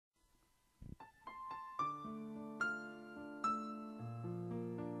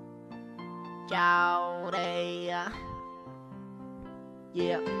chào đây.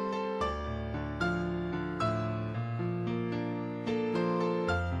 Yeah.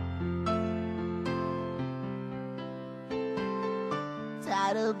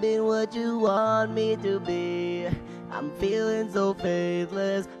 Tired of being what you want me to be. I'm feeling so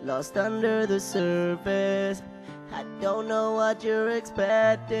faithless, lost under the surface. I don't know what you're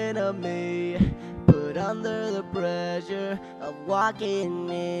expecting of me, but under the pressure of walking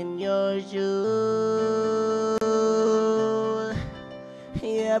in your shoes,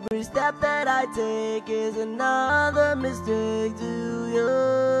 every step that I take is another mistake to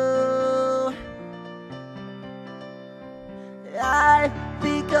you. I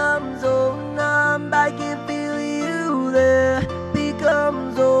become so numb, I can feel you there.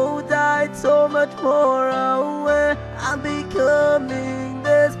 Become so tight, so much more aware. I'm becoming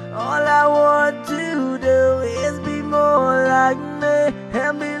this. All I want to do is be more like me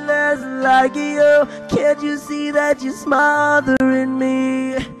and be less like you. Can't you see that you're smothering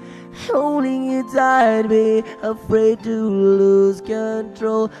me? Holding you tight, be afraid to lose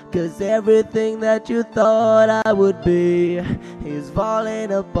control. 'Cause everything that you thought I would be is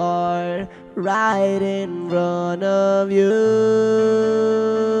falling apart right in front of you.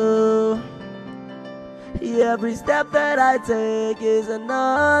 Every step that I take is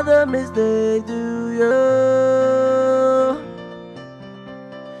another mistake to you.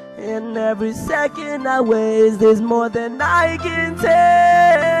 And every second I waste is more than I can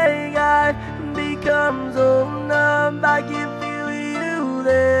take. I become so numb, I can feel you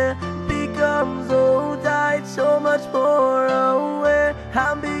there. Become so tight, so much more aware.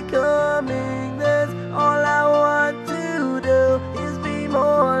 I'm becoming this. All I want to do is be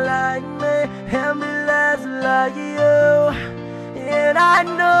more like me and be less like you. And I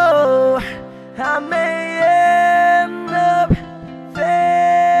know I may end up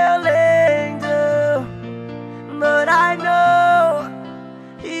failing too, but I know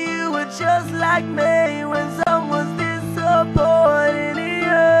you were just like me when someone's disappointed in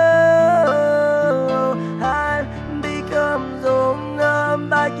you. I've become so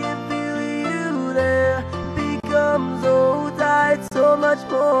numb, I can feel you there. Become so tight, so much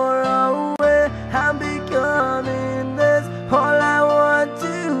more aware. I'm becoming this. All I want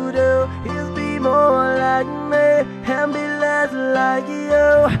to do is be more like me and be less like you.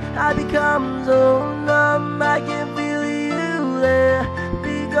 I become so numb, I can feel you there.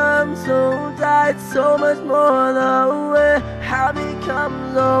 Become so tight, so much more the way. I become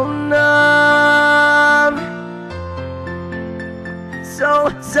so numb,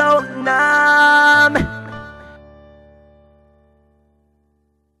 so numb.